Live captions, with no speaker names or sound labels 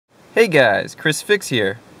Hey guys, Chris Fix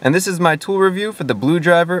here, and this is my tool review for the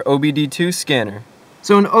BlueDriver OBD2 scanner.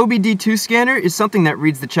 So an OBD2 scanner is something that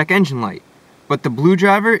reads the check engine light, but the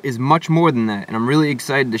BlueDriver is much more than that, and I'm really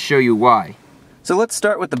excited to show you why. So let's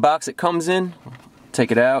start with the box it comes in. Take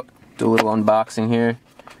it out, do a little unboxing here.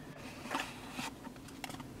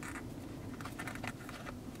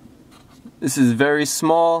 This is very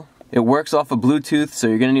small. It works off of Bluetooth, so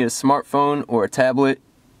you're going to need a smartphone or a tablet.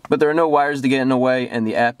 But there are no wires to get in the way, and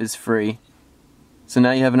the app is free. So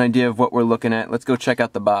now you have an idea of what we're looking at. Let's go check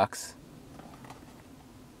out the box.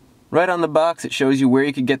 Right on the box it shows you where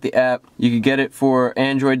you could get the app. You could get it for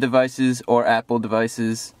Android devices or Apple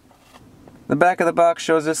devices. The back of the box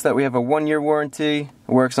shows us that we have a 1-year warranty.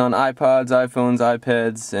 It works on iPods, iPhones,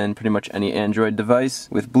 iPads, and pretty much any Android device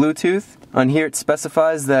with Bluetooth. On here it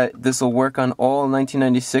specifies that this will work on all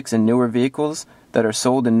 1996 and newer vehicles that are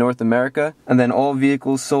sold in North America, and then all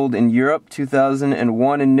vehicles sold in Europe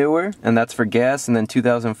 2001 and newer, and that's for gas, and then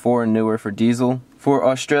 2004 and newer for diesel. For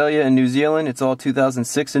Australia and New Zealand, it's all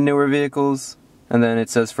 2006 and newer vehicles, and then it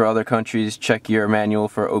says for other countries, check your manual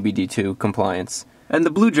for OBD2 compliance. And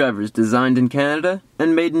the BlueDriver is designed in Canada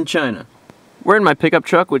and made in China. We're in my pickup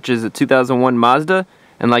truck, which is a 2001 Mazda,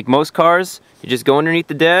 and like most cars, you just go underneath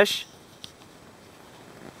the dash,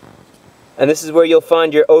 and this is where you'll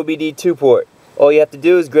find your OBD2 port. All you have to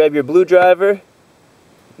do is grab your BlueDriver,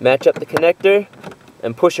 match up the connector,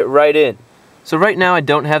 and push it right in. So right now I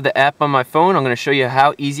don't have the app on my phone. I'm going to show you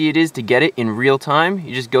how easy it is to get it in real time.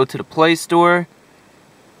 You just go to the Play Store,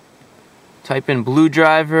 type in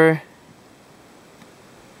BlueDriver,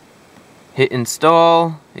 hit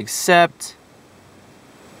install, accept.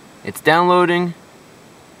 It's downloading,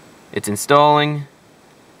 it's installing,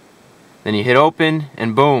 then you hit open,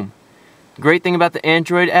 and boom. The great thing about the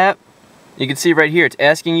Android app, you can see right here, it's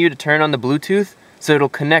asking you to turn on the Bluetooth so it'll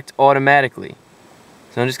connect automatically.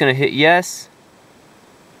 So I'm just going to hit yes.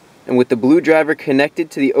 And with the BlueDriver connected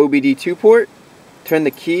to the OBD2 port, turn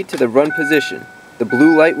the key to the run position. The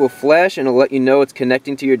blue light will flash and it'll let you know it's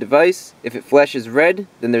connecting to your device. If it flashes red,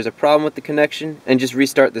 then there's a problem with the connection, and just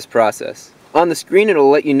restart this process. On the screen it'll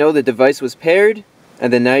let you know the device was paired,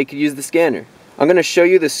 and then now you can use the scanner. I'm going to show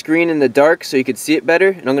you the screen in the dark so you can see it better,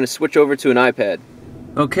 and I'm going to switch over to an iPad.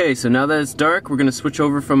 Okay, so now that it's dark, we're going to switch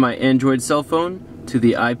over from my Android cell phone to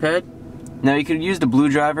the iPad. Now you could use the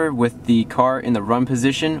BlueDriver with the car in the run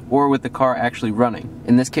position or with the car actually running.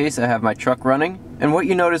 In this case I have my truck running, and what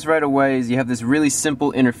you notice right away is you have this really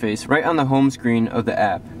simple interface right on the home screen of the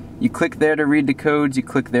app. You click there to read the codes, you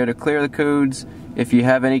click there to clear the codes. If you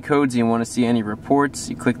have any codes and you want to see any reports,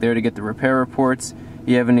 you click there to get the repair reports. If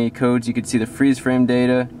you have any codes, you could see the freeze frame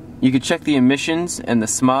data. You could check the emissions and the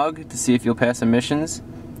smog to see if you'll pass emissions.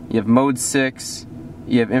 You have mode 6.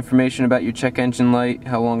 You have information about your check engine light,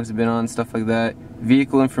 how long has it been on, stuff like that.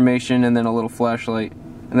 Vehicle information, and then a little flashlight.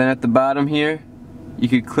 And then at the bottom here, you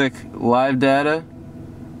could click live data,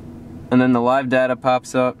 and then the live data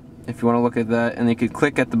pops up if you want to look at that. And you could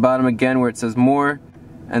click at the bottom again where it says more,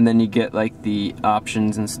 and then you get like the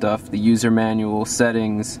options and stuff, the user manual,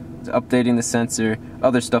 settings, updating the sensor,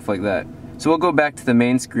 other stuff like that. So we'll go back to the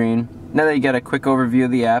main screen, now that you got a quick overview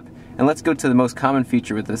of the app, and let's go to the most common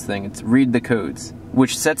feature with this thing. It's read the codes,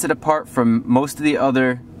 which sets it apart from most of the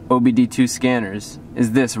other OBD2 scanners,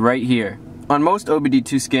 is this right here. On most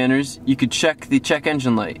OBD2 scanners, you could check the check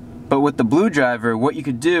engine light, but with the BlueDriver, what you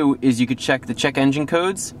could do is you could check the check engine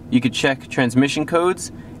codes, you could check transmission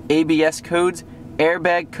codes, ABS codes,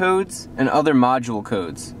 airbag codes, and other module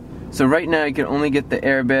codes. So right now you can only get the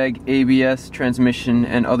airbag, ABS, transmission,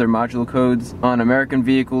 and other module codes on American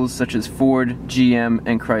vehicles such as Ford, GM,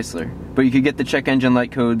 and Chrysler. But you could get the check engine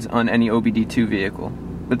light codes on any OBD2 vehicle.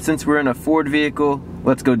 But since we're in a Ford vehicle,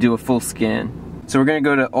 let's go do a full scan. So we're going to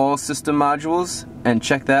go to all system modules and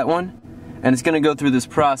check that one. And it's going to go through this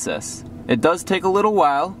process. It does take a little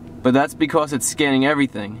while, but that's because it's scanning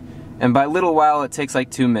everything. And by little while it takes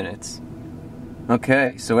like 2 minutes.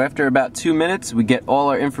 Okay, so after about 2 minutes, we get all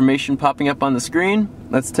our information popping up on the screen.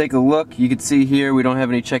 Let's take a look. You can see here we don't have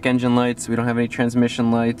any check engine lights, we don't have any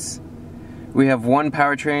transmission lights. We have one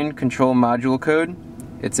powertrain control module code.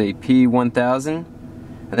 It's a P1000. And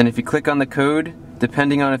then if you click on the code,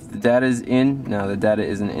 depending on if the data is in, no, the data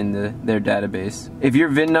isn't in their database. If your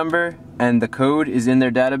VIN number and the code is in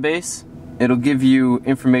their database, it'll give you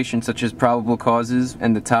information such as probable causes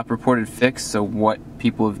and the top reported fix, so what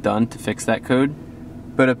people have done to fix that code.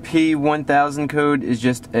 But a P1000 code is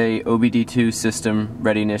just a OBD2 system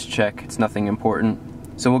readiness check. It's nothing important.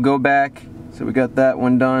 So we'll go back. So we got that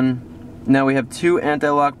one done. Now we have two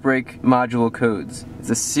anti-lock brake module codes. It's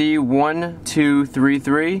a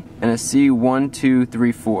C1233 and a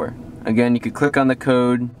C1234. Again, you could click on the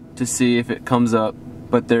code to see if it comes up,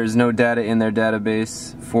 but there's no data in their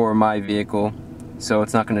database for my vehicle, so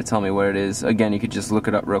it's not going to tell me what it is. Again, you could just look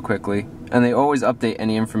it up real quickly. And they always update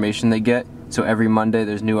any information they get, so every Monday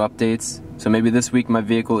there's new updates. So maybe this week my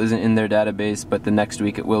vehicle isn't in their database, but the next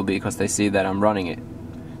week it will be because they see that I'm running it.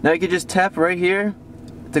 Now you can just tap right here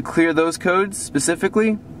to clear those codes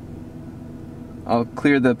specifically. I'll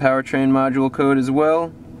clear the powertrain module code as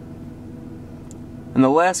well. And the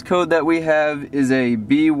last code that we have is a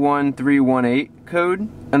B1318 code,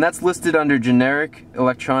 and that's listed under generic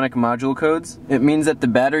electronic module codes. It means that the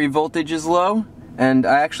battery voltage is low, and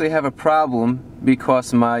I actually have a problem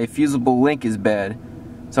because my fusible link is bad.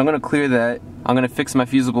 So I'm going to clear that. I'm going to fix my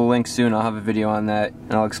fusible link soon. I'll have a video on that,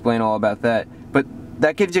 and I'll explain all about that. But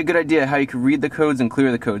that gives you a good idea how you can read the codes and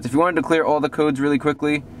clear the codes. If you wanted to clear all the codes really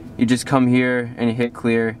quickly, you just come here and you hit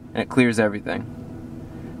clear, and it clears everything.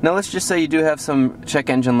 Now let's just say you do have some check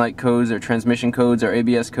engine light codes or transmission codes or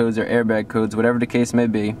ABS codes or airbag codes, whatever the case may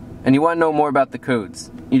be, and you want to know more about the codes.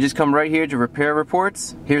 You just come right here to repair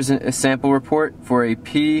reports. Here's a sample report for a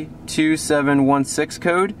P2716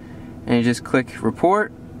 code, and you just click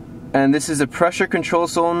report, and this is a pressure control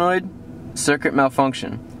solenoid circuit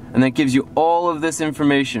malfunction, and that gives you all of this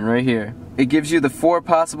information right here. It gives you the 4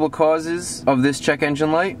 possible causes of this check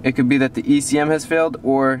engine light. It could be that the ECM has failed,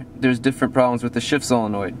 or there's different problems with the shift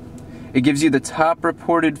solenoid. It gives you the top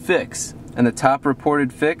reported fix, and the top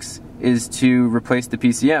reported fix is to replace the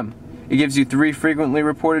PCM. It gives you 3 frequently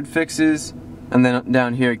reported fixes, and then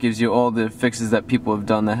down here it gives you all the fixes that people have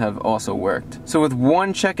done that have also worked. So with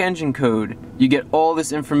one check engine code, you get all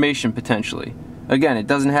this information potentially. Again, it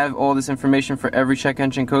doesn't have all this information for every check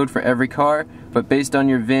engine code for every car, but based on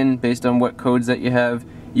your VIN, based on what codes that you have,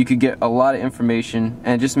 you could get a lot of information,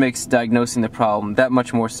 and it just makes diagnosing the problem that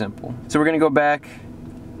much more simple. So we're going to go back,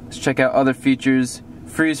 let's check out other features.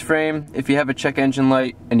 Freeze frame, if you have a check engine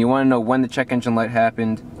light and you want to know when the check engine light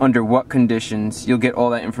happened, under what conditions, you'll get all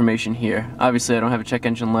that information here. Obviously I don't have a check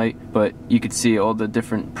engine light, but you could see all the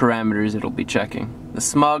different parameters it'll be checking. The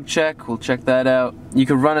smog check, we'll check that out. You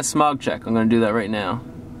could run a smog check, I'm going to do that right now.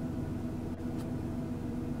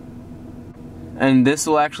 And this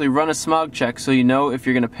will actually run a smog check so you know if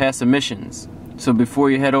you're going to pass emissions. So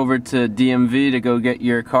before you head over to DMV to go get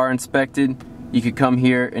your car inspected, you could come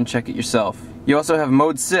here and check it yourself. You also have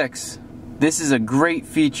mode 6. This is a great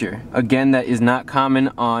feature, again that is not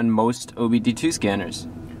common on most OBD2 scanners.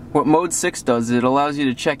 What mode 6 does is it allows you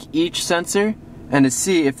to check each sensor and to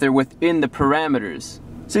see if they're within the parameters.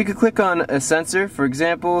 So you could click on a sensor, for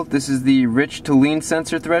example, this is the rich to lean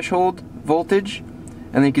sensor threshold voltage,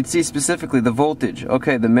 and then you can see specifically the voltage.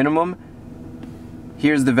 Okay, the minimum,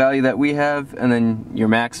 here's the value that we have, and then your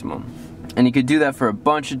maximum. And you could do that for a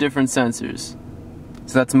bunch of different sensors.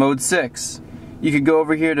 So that's mode 6. You could go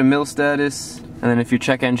over here to mil status, and then if your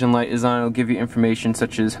check engine light is on, it'll give you information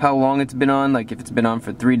such as how long it's been on, like if it's been on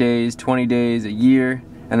for 3 days, 20 days, a year,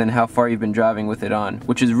 and then how far you've been driving with it on,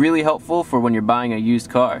 which is really helpful for when you're buying a used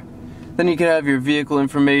car. Then you can have your vehicle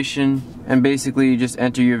information, and basically you just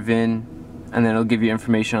enter your VIN, and then it'll give you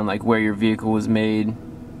information on like where your vehicle was made,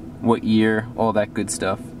 what year, all that good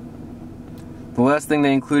stuff. The last thing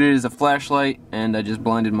they included is a flashlight, and I just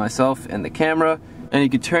blinded myself and the camera. And you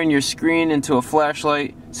could turn your screen into a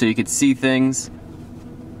flashlight so you could see things.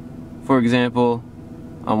 For example,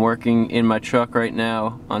 I'm working in my truck right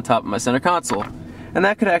now on top of my center console. And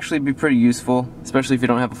that could actually be pretty useful, especially if you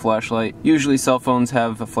don't have a flashlight. Usually cell phones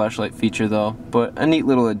have a flashlight feature though, but a neat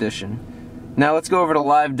little addition. Now let's go over to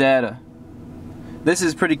live data. This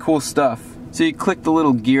is pretty cool stuff. So you click the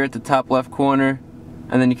little gear at the top left corner,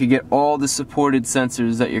 and then you can get all the supported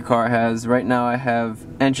sensors that your car has. Right now I have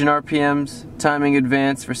engine RPMs, timing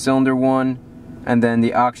advance for cylinder 1, and then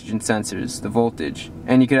the oxygen sensors, the voltage.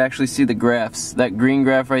 And you can actually see the graphs. That green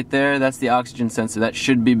graph right there, that's the oxygen sensor. That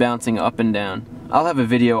should be bouncing up and down. I'll have a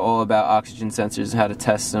video all about oxygen sensors, how to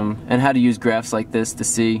test them, and how to use graphs like this to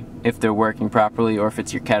see if they're working properly or if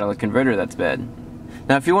it's your catalytic converter that's bad.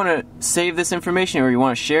 Now if you want to save this information or you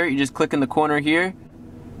want to share it, you just click in the corner here.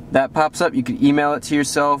 That pops up, you can email it to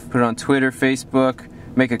yourself, put it on Twitter, Facebook,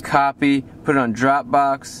 make a copy, put it on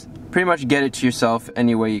Dropbox, pretty much get it to yourself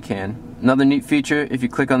any way you can. Another neat feature, if you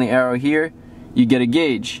click on the arrow here, you get a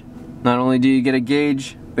gauge. Not only do you get a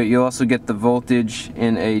gauge, but you'll also get the voltage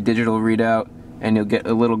in a digital readout, and you'll get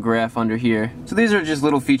a little graph under here. So these are just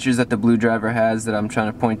little features that the BlueDriver has that I'm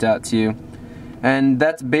trying to point out to you. And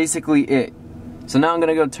that's basically it. So now I'm going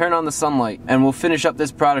to go turn on the sunlight, and we'll finish up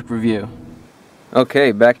this product review.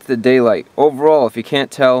 Okay, back to the daylight. Overall, if you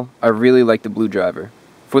can't tell, I really like the BlueDriver.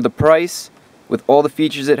 For the price, with all the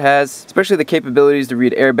features it has, especially the capabilities to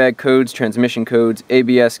read airbag codes, transmission codes,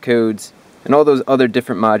 ABS codes, and all those other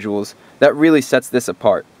different modules, that really sets this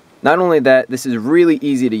apart. Not only that, this is really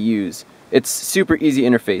easy to use. It's super easy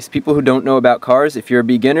interface. People who don't know about cars, if you're a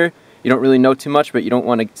beginner, you don't really know too much, but you don't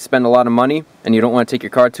want to spend a lot of money, and you don't want to take your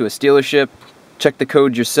car to a dealership, check the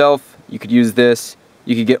code yourself. You could use this.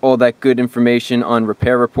 You could get all that good information on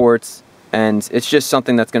repair reports, and it's just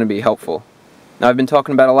something that's going to be helpful. Now, I've been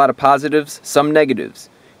talking about a lot of positives, some negatives.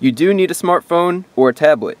 You do need a smartphone or a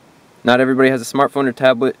tablet. Not everybody has a smartphone or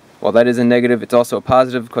tablet. While that is a negative, it's also a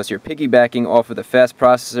positive because you're piggybacking off of the fast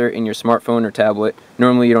processor in your smartphone or tablet.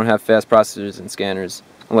 Normally you don't have fast processors and scanners,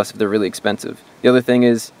 unless if they're really expensive. The other thing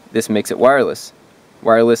is, this makes it wireless.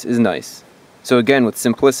 Wireless is nice. So again, with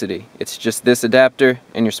simplicity, it's just this adapter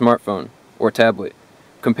and your smartphone or tablet,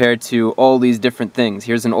 compared to all these different things.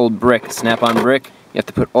 Here's an old brick, a snap-on brick. You have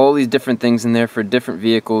to put all these different things in there for different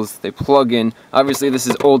vehicles. They plug in. Obviously this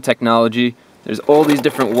is old technology. There's all these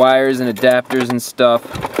different wires and adapters and stuff.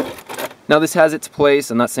 Now this has its place.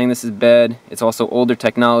 I'm not saying this is bad. It's also older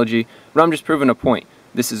technology, but I'm just proving a point.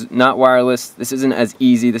 This is not wireless. This isn't as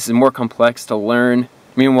easy. This is more complex to learn.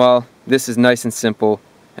 Meanwhile, this is nice and simple,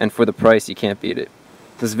 and for the price, you can't beat it.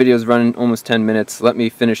 This video is running almost 10 minutes. Let me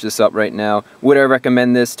finish this up right now. Would I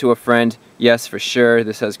recommend this to a friend? Yes, for sure.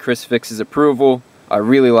 This has Chris Fix's approval. I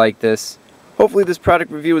really like this. Hopefully this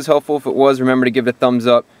product review was helpful. If it was, remember to give it a thumbs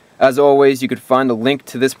up. As always, you could find a link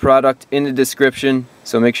to this product in the description,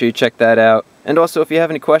 so make sure you check that out. And also, if you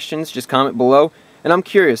have any questions, just comment below. And I'm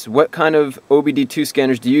curious, what kind of OBD2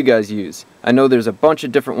 scanners do you guys use? I know there's a bunch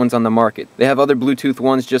of different ones on the market. They have other Bluetooth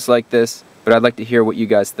ones just like this, but I'd like to hear what you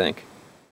guys think.